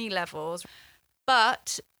on many levels.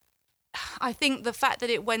 But I think the fact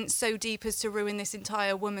that it went so deep as to ruin this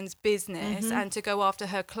entire woman's business and to go after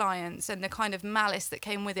her clients, and the kind of malice that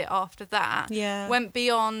came with it after that went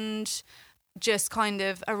beyond just kind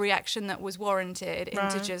of a reaction that was warranted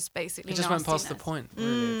into just basically It just went past the nastiness. point,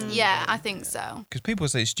 really. didn't Yeah, it? I think so. Because people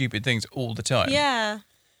say stupid things all the time. Yeah.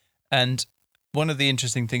 And one of the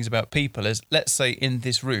interesting things about people is, let's say in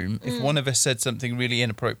this room, if one of us said something really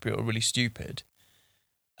inappropriate or really stupid,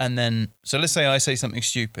 and then, so let's say I say something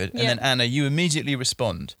stupid, and then Anna, you immediately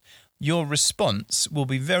respond. Your response will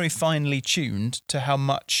be very finely tuned to how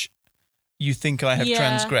much you think I have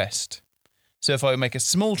transgressed. So if I make a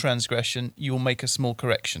small transgression, you'll make a small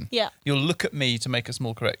correction. Yeah. You'll look at me to make a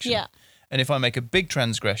small correction. Yeah. And if I make a big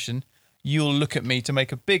transgression, you'll look at me to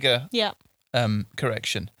make a bigger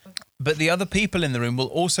correction. But the other people in the room will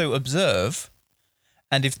also observe,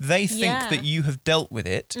 and if they think that you have dealt with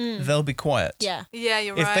it, they'll be quiet. Yeah. Yeah,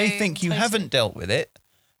 you're If right. they think you haven't dealt with it,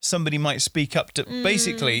 somebody might speak up to...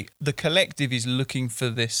 Basically, the collective is looking for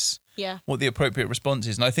this, what the appropriate response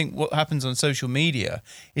is. And I think what happens on social media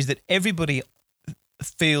is that everybody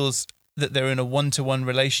feels that they're in a one-to-one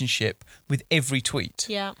relationship with every tweet.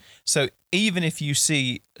 Yeah. So even if you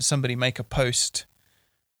see somebody make a post...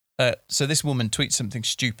 so this woman tweets something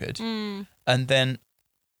stupid, and then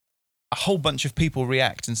a whole bunch of people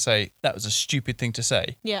react and say, that was a stupid thing to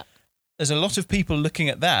say. Yeah. There's a lot of people looking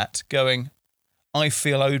at that going... I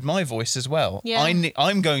feel owed my voice as well. Yeah.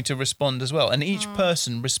 I'm going to respond as well. And each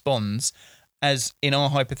person responds as, in our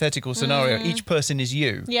hypothetical scenario, each person is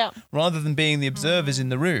you. Yeah. Rather than being the observers in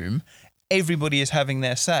the room, everybody is having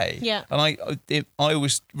their say. Yeah. And I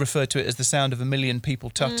always refer to it as the sound of a million people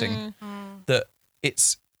tutting. That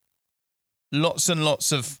it's lots and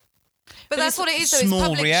lots of... But that's what it is, though. It's small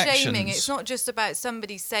public reactions. shaming. It's not just about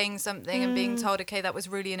somebody saying something and being told, okay, that was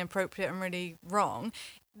really inappropriate and really wrong.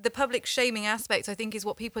 The public shaming aspect, I think, is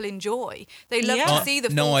what people enjoy. They love to see the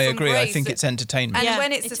fall No, I from agree. I grace. think it's entertainment. And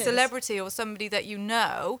when it's it a is. celebrity or somebody that you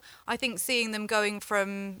know, I think seeing them going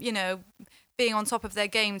from, being on top of their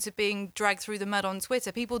game to being dragged through the mud on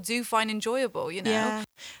Twitter, people do find enjoyable, Yeah.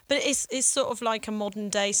 But it's sort of like a modern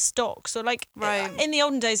day stock. So like Right. in the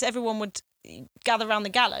olden days, everyone would gather around the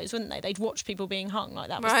gallows, wouldn't they? They'd watch people being hung. Like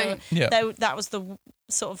that was Right. that was the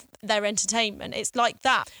sort of their entertainment. It's like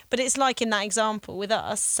that. But it's like in that example with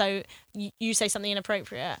us. So you say something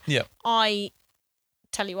inappropriate. Yeah. I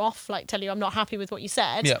tell you off, tell you I'm not happy with what you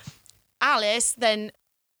said. Yeah. Alice then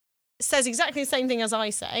says exactly the same thing as I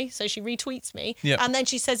say, so she retweets me, and then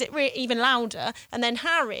she says it even louder, and then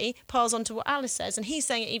Harry piles onto what Alice says, and he's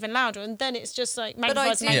saying it even louder, and then it's just like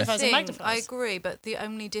magnifies and magnifies and magnifies. I agree, but the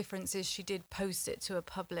only difference is she did post it to a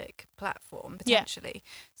public platform, potentially.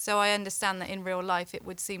 So I understand that in real life it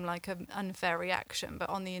would seem like an unfair reaction, but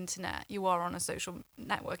on the internet you are on a social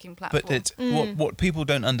networking platform. But it's what people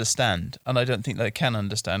don't understand, and I don't think they can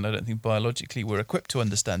understand, I don't think biologically we're equipped to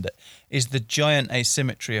understand it, is the giant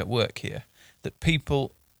asymmetry at work here. That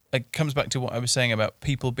people, it comes back to what I was saying about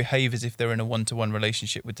people behave as if they're in a one-to-one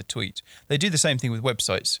relationship with the tweet. They do the same thing with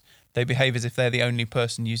websites. They behave as if they're the only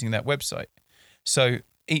person using that website. So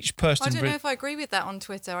each person... I don't know if I agree with that on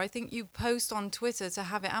Twitter. I think you post on Twitter to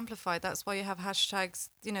have it amplified. That's why you have hashtags.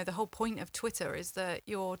 The whole point of Twitter is that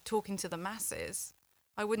you're talking to the masses.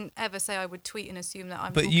 I wouldn't ever say I would tweet and assume that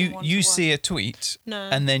I'm. But you see a tweet,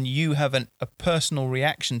 and then you have a personal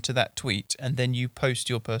reaction to that tweet, and then you post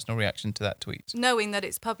your personal reaction to that tweet, knowing that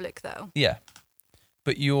it's public, though. Yeah,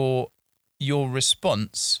 but your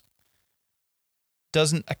response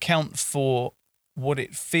doesn't account for what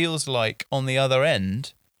it feels like on the other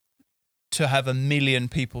end to have a million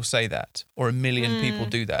people say that or a million people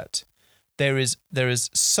do that. There is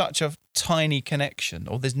such a tiny connection,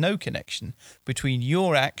 or there's no connection between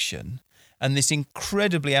your action and this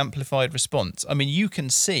incredibly amplified response. I mean, you can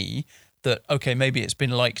see that, okay, maybe it's been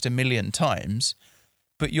liked 1 million times,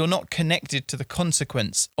 but you're not connected to the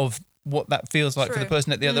consequence of what that feels like for the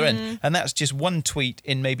person at the other end. And that's just one tweet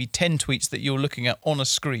in maybe 10 tweets that you're looking at on a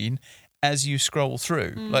screen as you scroll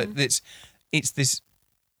through. Like it's this...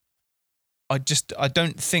 I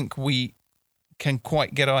don't think we can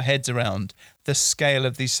quite get our heads around the scale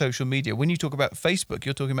of these social media. When you talk about Facebook,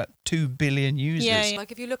 you're talking about 2 billion users. Yeah.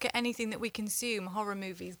 Like if you look at anything that we consume, horror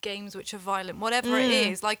movies, games which are violent, whatever it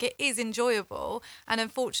is, like it is enjoyable. And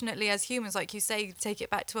unfortunately, as humans, like you say, take it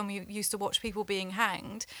back to when we used to watch people being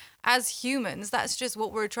hanged. As humans, that's just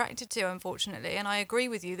what we're attracted to, unfortunately. And I agree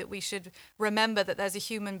with you that we should remember that there's a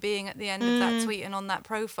human being at the end of that tweet and on that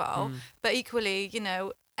profile. But equally,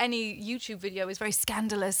 any YouTube video is very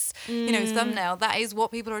scandalous, thumbnail. That is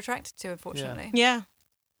what people are attracted to, unfortunately. Yeah.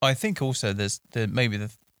 I think also there's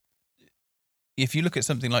if you look at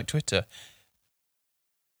something like Twitter,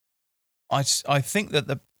 I think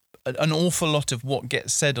that an awful lot of what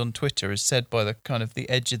gets said on Twitter is said by the kind of the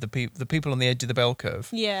edge of the people on the edge of the bell curve.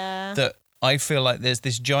 Yeah. That I feel like there's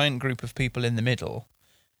this giant group of people in the middle,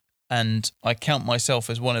 and I count myself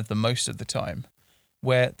as one of them most of the time,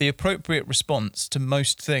 where the appropriate response to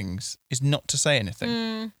most things is not to say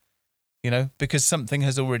anything. because something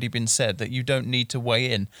has already been said that you don't need to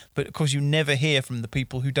weigh in. But of course, you never hear from the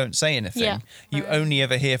people who don't say anything. Yeah. You only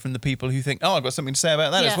ever hear from the people who think, oh, I've got something to say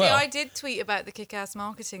about that Yeah. as well. Yeah, I did tweet about the kick-ass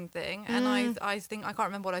marketing thing, and I think, I can't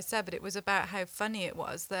remember what I said, but it was about how funny it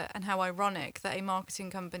was that, and how ironic that a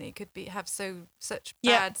marketing company could have such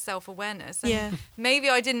Yeah. bad self-awareness. And Yeah. maybe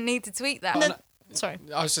I didn't need to tweet that. Sorry.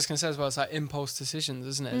 I was just going to say as well, it's like impulse decisions,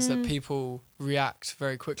 isn't it? It's that people react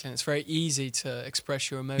very quickly, and it's very easy to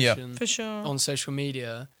express your emotion For sure. on social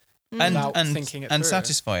media and without thinking it and through.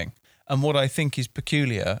 satisfying. And what I think is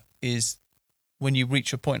peculiar is when you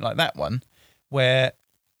reach a point like that one, where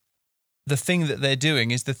the thing that they're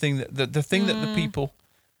doing is the thing that the people,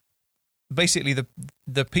 basically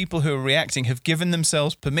the people who are reacting, have given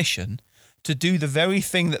themselves permission to do the very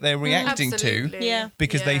thing that they're reacting to, Absolutely. Yeah.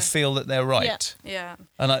 because they Yeah. feel that they're right. Yeah.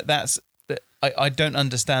 And I don't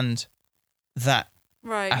understand that.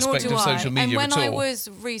 Right, aspect nor do of social I. media And at when I all. was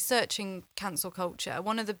researching cancel culture,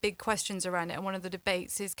 one of the big questions around it and one of the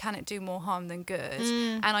debates is, can it do more harm than good?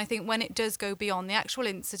 And I think when it does go beyond the actual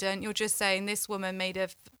incident, you're just saying this woman made a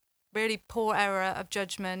really poor error of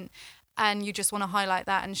judgment, and you just want to highlight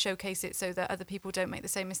that and showcase it so that other people don't make the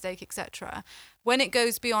same mistake, etc. When it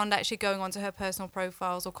goes beyond actually going onto her personal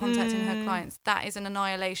profiles or contacting her clients, that is an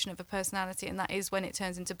annihilation of a personality, and that is when it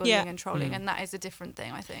turns into bullying Yeah. and trolling, and that is a different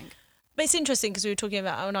thing, I think. But it's interesting because we were talking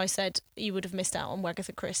about when I said you would have missed out on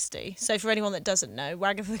Wagatha Christie. So for anyone that doesn't know,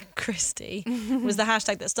 Wagatha Christie was the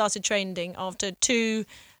hashtag that started trending after 2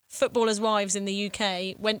 footballers' wives in the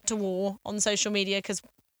UK went to war on social media because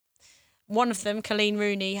one of them, Colleen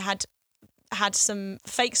Rooney, had some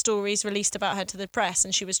fake stories released about her to the press,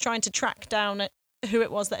 and she was trying to track down who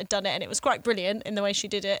it was that had done it, and it was quite brilliant in the way she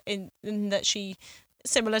did it, in that she,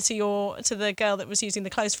 similar to the girl that was using the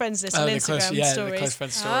close friends list on Instagram stories. The close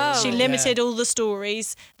friend stories. Oh. She Yeah. limited all the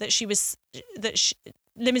stories she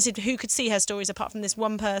limited who could see her stories apart from this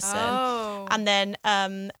one person, Oh. and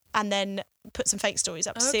then put some fake stories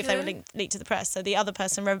up to see if they were Okay. leaked to the press. So the other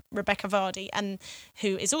person, Rebecca Vardy, and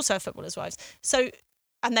who is also a footballer's wives. So.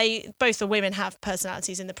 And both the women have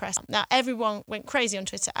personalities in the press. Now, everyone went crazy on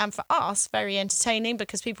Twitter. And for us, very entertaining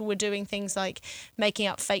because people were doing things like making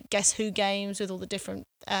up fake Guess Who games with all the different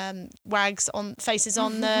wags on faces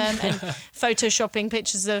on them and photoshopping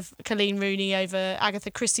pictures of Colleen Rooney over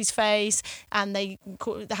Agatha Christie's face. And they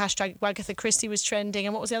called the hashtag Wagatha Christie was trending.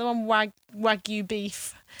 And what was the other one? Wagyu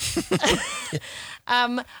beef.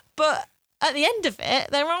 But at the end of it,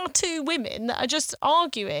 there are 2 women that are just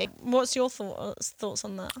arguing. What's your thoughts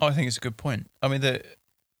on that? Oh, I think it's a good point. I mean,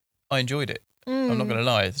 I enjoyed it. I'm not going to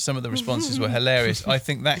lie. Some of the responses were hilarious. I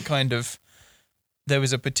think there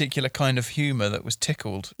was a particular kind of humour that was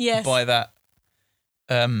tickled Yes. by that.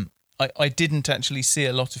 I didn't actually see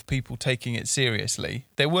a lot of people taking it seriously.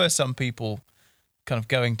 There were some people kind of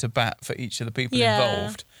going to bat for each of the people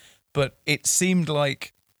involved, but it seemed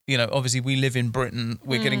like, obviously we live in Britain.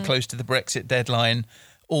 We're getting close to the Brexit deadline.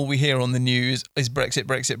 All we hear on the news is Brexit,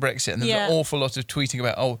 Brexit, Brexit. And there's an awful lot of tweeting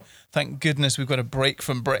about, oh, thank goodness we've got a break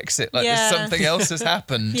from Brexit. Like there's something else has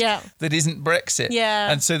happened that isn't Brexit.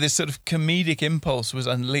 Yeah. And so this sort of comedic impulse was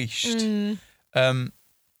unleashed. And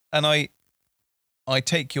I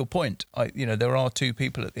take your point. There are 2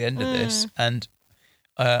 people at the end of this. And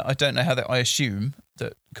I don't know I assume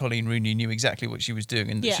that Colleen Rooney knew exactly what she was doing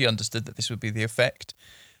and that she understood that this would be the effect.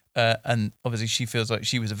 And obviously she feels like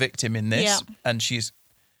she was a victim in this, and she's,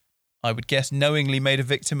 I would guess, knowingly made a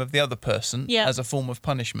victim of the other person as a form of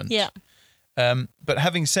punishment. Yeah. But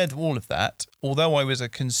having said all of that, although I was a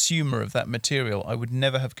consumer of that material, I would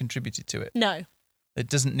never have contributed to it. No. It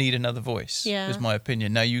doesn't need another voice, is my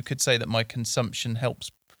opinion. Now, you could say that my consumption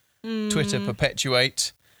helps Twitter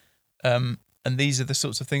perpetuate, and these are the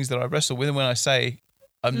sorts of things that I wrestle with. And when I say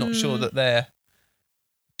I'm not sure that they're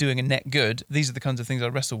doing a net good, these are the kinds of things I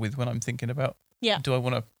wrestle with when I'm thinking about, do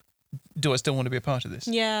I still want to be a part of this?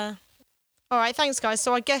 Yeah. All right, thanks, guys.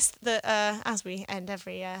 So I guess that as we end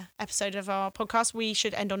every episode of our podcast, we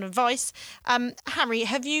should end on advice. Harry,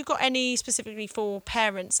 have you got any specifically for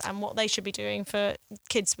parents and what they should be doing for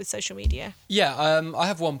kids with social media? Yeah, I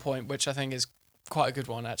have one point which I think is quite a good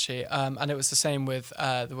one, actually. And it was the same with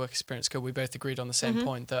the work experience school. We both agreed on the same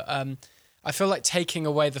point that I feel like taking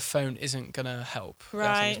away the phone isn't going to help. I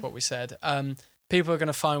Right. think is what we said. People are going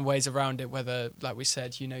to find ways around it, whether, like we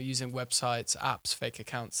said, using websites, apps, fake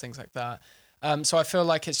accounts, things like that. So I feel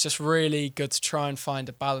like it's just really good to try and find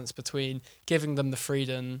a balance between giving them the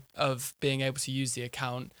freedom of being able to use the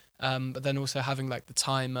account, but then also having like the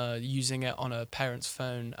timer, using it on a parent's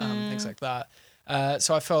phone, things like that.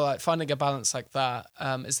 So I feel like finding a balance like that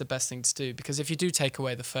is the best thing to do, because if you do take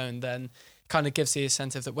away the phone, then it kind of gives the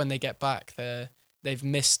incentive that when they get back, they're they've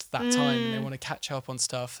missed that time and they want to catch up on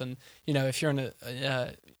stuff. And you know, if you're in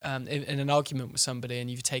an argument with somebody and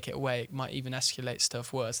you take it away, it might even escalate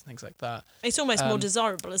stuff worse and things like that. It's almost more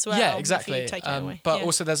desirable as well. Yeah, exactly. If you take it away. But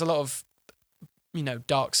also, there's a lot of, you know,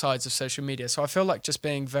 dark sides of social media. So I feel like just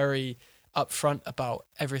being very upfront about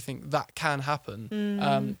everything that can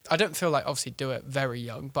happen. I don't feel like obviously do it very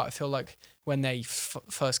young, but I feel like when they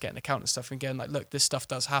first get an account and stuff and going like, look, this stuff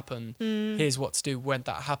does happen. Here's what to do when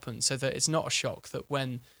that happens, so that it's not a shock that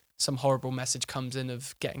when some horrible message comes in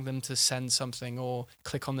of getting them to send something or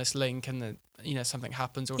click on this link and then, you know, something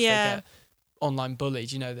happens, or if they get online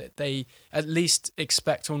bullied, you know, that they at least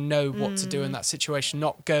expect or know what to do in that situation,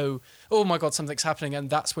 not go, oh my God, something's happening.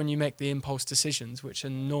 And that's when you make the impulse decisions, which are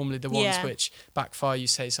normally the ones which backfire. You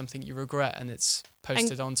say something you regret and it's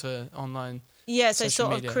posted onto online. Yeah, so social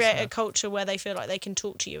sort media, of create a culture where they feel like they can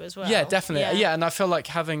talk to you as well. Yeah, definitely. Yeah, and I feel like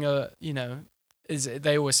having a, you know,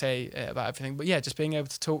 they always say it about everything, but yeah, just being able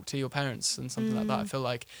to talk to your parents and something like that. I feel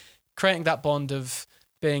like creating that bond of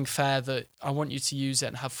being fair, that I want you to use it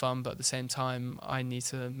and have fun, but at the same time, I need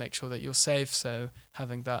to make sure that you're safe. So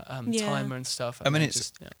having that timer and stuff. I mean,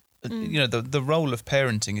 it's you know, the role of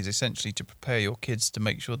parenting is essentially to prepare your kids to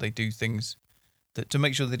make sure they do things, to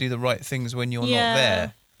make sure they do the right things when you're not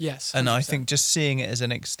there. Yes, 100%. And I think just seeing it as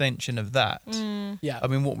an extension of that. Yeah. I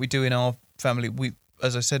mean, what we do in our family,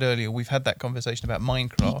 as I said earlier, we've had that conversation about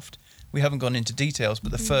Minecraft. We haven't gone into details,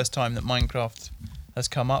 but the first time that Minecraft has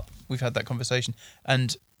come up, we've had that conversation.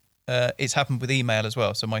 And it's happened with email as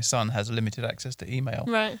well. So my son has limited access to email.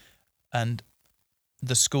 Right. And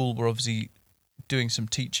the school were obviously doing some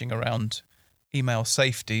teaching around email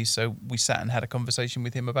safety. So we sat and had a conversation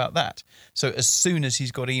with him about that. So as soon as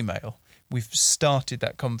he's got email, we've started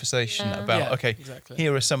that conversation about,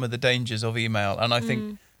 here are some of the dangers of email. And I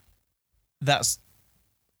think that's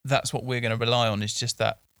what we're going to rely on, is just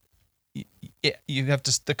that you have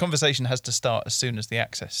to, the conversation has to start as soon as the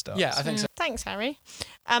access starts. Yeah, I think so. Thanks, Harry.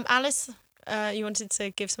 Alice, you wanted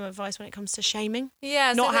to give some advice when it comes to shaming?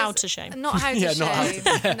 Yeah. Not how to shame. Not how to shame.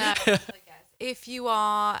 Not how to, No. If you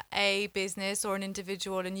are a business or an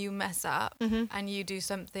individual and you mess up and you do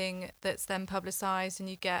something that's then publicised and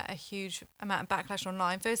you get a huge amount of backlash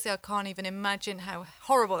online, firstly, I can't even imagine how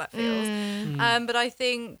horrible that feels. But I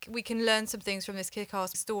think we can learn some things from this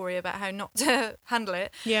kick-ass story about how not to handle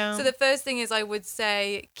it. Yeah. So the first thing is, I would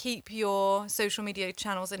say, keep your social media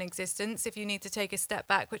channels in existence. If you need to take a step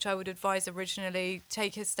back, which I would advise originally,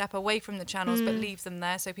 take a step away from the channels but leave them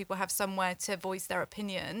there so people have somewhere to voice their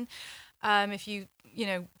opinion. If you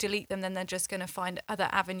delete them, then they're just going to find other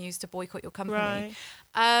avenues to boycott your company. Right.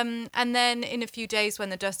 And then in a few days, when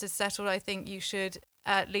the dust has settled, I think you should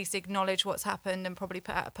at least acknowledge what's happened and probably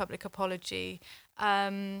put out a public apology,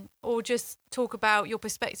 or just talk about your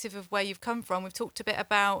perspective of where you've come from. We've talked a bit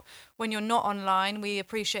about when you're not online, we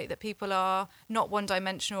appreciate that people are not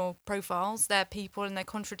one-dimensional profiles. They're people and they're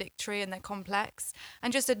contradictory and they're complex.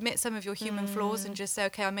 And just admit some of your human flaws and just say,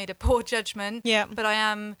 okay, I made a poor judgment, but I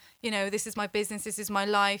am, this is my business, this is my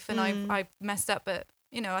life, and I messed up. But,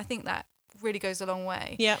 I think that really goes a long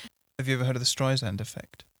way. Yeah. Have you ever heard of the Streisand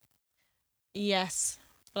effect? Yes,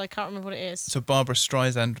 but I can't remember what it is. So Barbara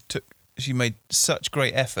Streisand she made such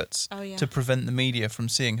great efforts to prevent the media from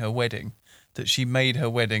seeing her wedding, that she made her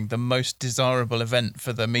wedding the most desirable event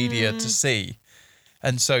for the media to see.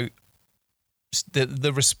 And so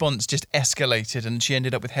the response just escalated, and she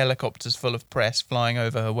ended up with helicopters full of press flying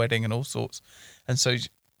over her wedding and all sorts. And so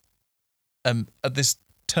this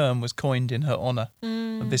term was coined in her honour,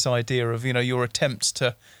 of this idea of, your attempts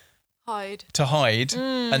to hide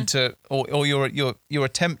and or your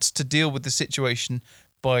attempts to deal with the situation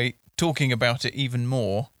by talking about it even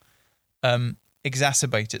more,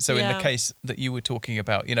 exacerbate it. So in the case that you were talking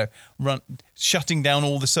about, shutting down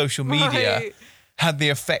all the social media had the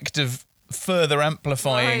effect of further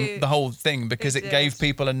amplifying the whole thing, because it gave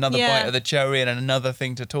people another bite of the cherry and another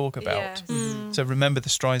thing to talk about. So remember the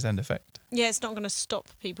Streisand effect. Yeah, it's not going to stop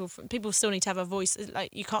people still need to have a voice. Like,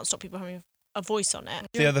 you can't stop people having a voice on it.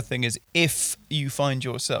 The other thing is, if you find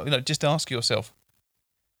yourself, just ask yourself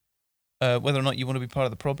whether or not you want to be part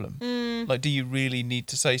of the problem. Like, do you really need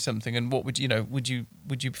to say something? And what would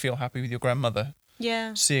you feel happy with your grandmother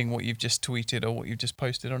seeing what you've just tweeted or what you've just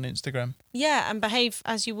posted on Instagram? Yeah, and behave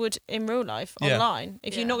as you would in real life online.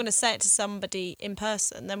 If you're not going to say it to somebody in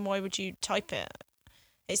person, then why would you type it?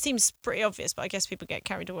 It seems pretty obvious, but I guess people get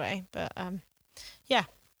carried away. But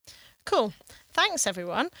cool. Thanks,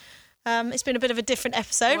 everyone. It's been a bit of a different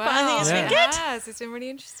episode, but I think it's been good. Yes, it's been really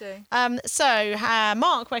interesting. So,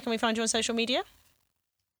 Mark, where can we find you on social media?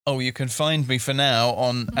 Oh, you can find me for now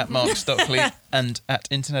on @MarkStockley and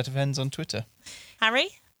 @Internet of Hens on Twitter. Harry?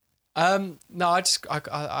 No,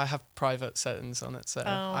 I have private settings on it, so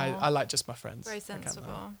I like just my friends. Very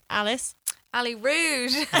sensible. Alice? Ali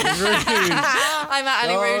Rouge. I'm at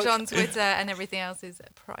Ali Rouge on Twitter, and everything else is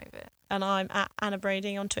private. And I'm at Anna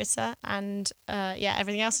Brady on Twitter, and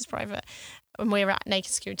everything else is private. And we're at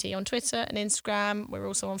Naked Security on Twitter and Instagram. We're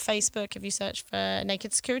also on Facebook. If you search for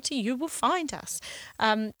Naked Security, you will find us.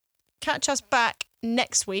 Catch us back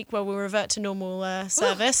next week where we'll revert to normal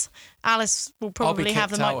service. Alice will probably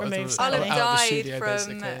have the mic removed. I'll have died studio, from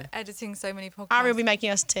basically. editing so many podcasts. Harry will be making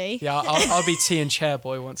us tea. Yeah, I'll be tea and chair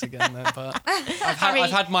boy once again then. But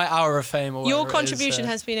I've had my hour of fame. Or your contribution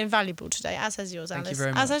has been invaluable today, as has yours, Alice. Thank you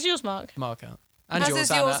very much. As has yours, Mark. Mark out. And As yours, is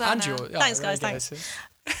yours, Anna. And Anna. yours. Thanks, guys, there you thanks.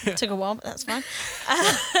 go. Took a while, but that's fine.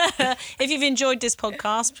 If you've enjoyed this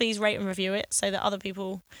podcast, please rate and review it so that other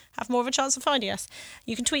people have more of a chance of finding us.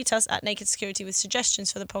 You can tweet us at Naked Security with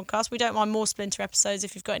suggestions for the podcast. We don't mind more Splinter episodes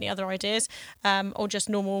if you've got any other ideas, or just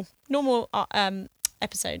normal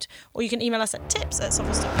episode. Or you can email us at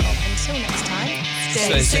tips@sophos.com. Until next time,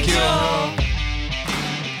 Stay secure.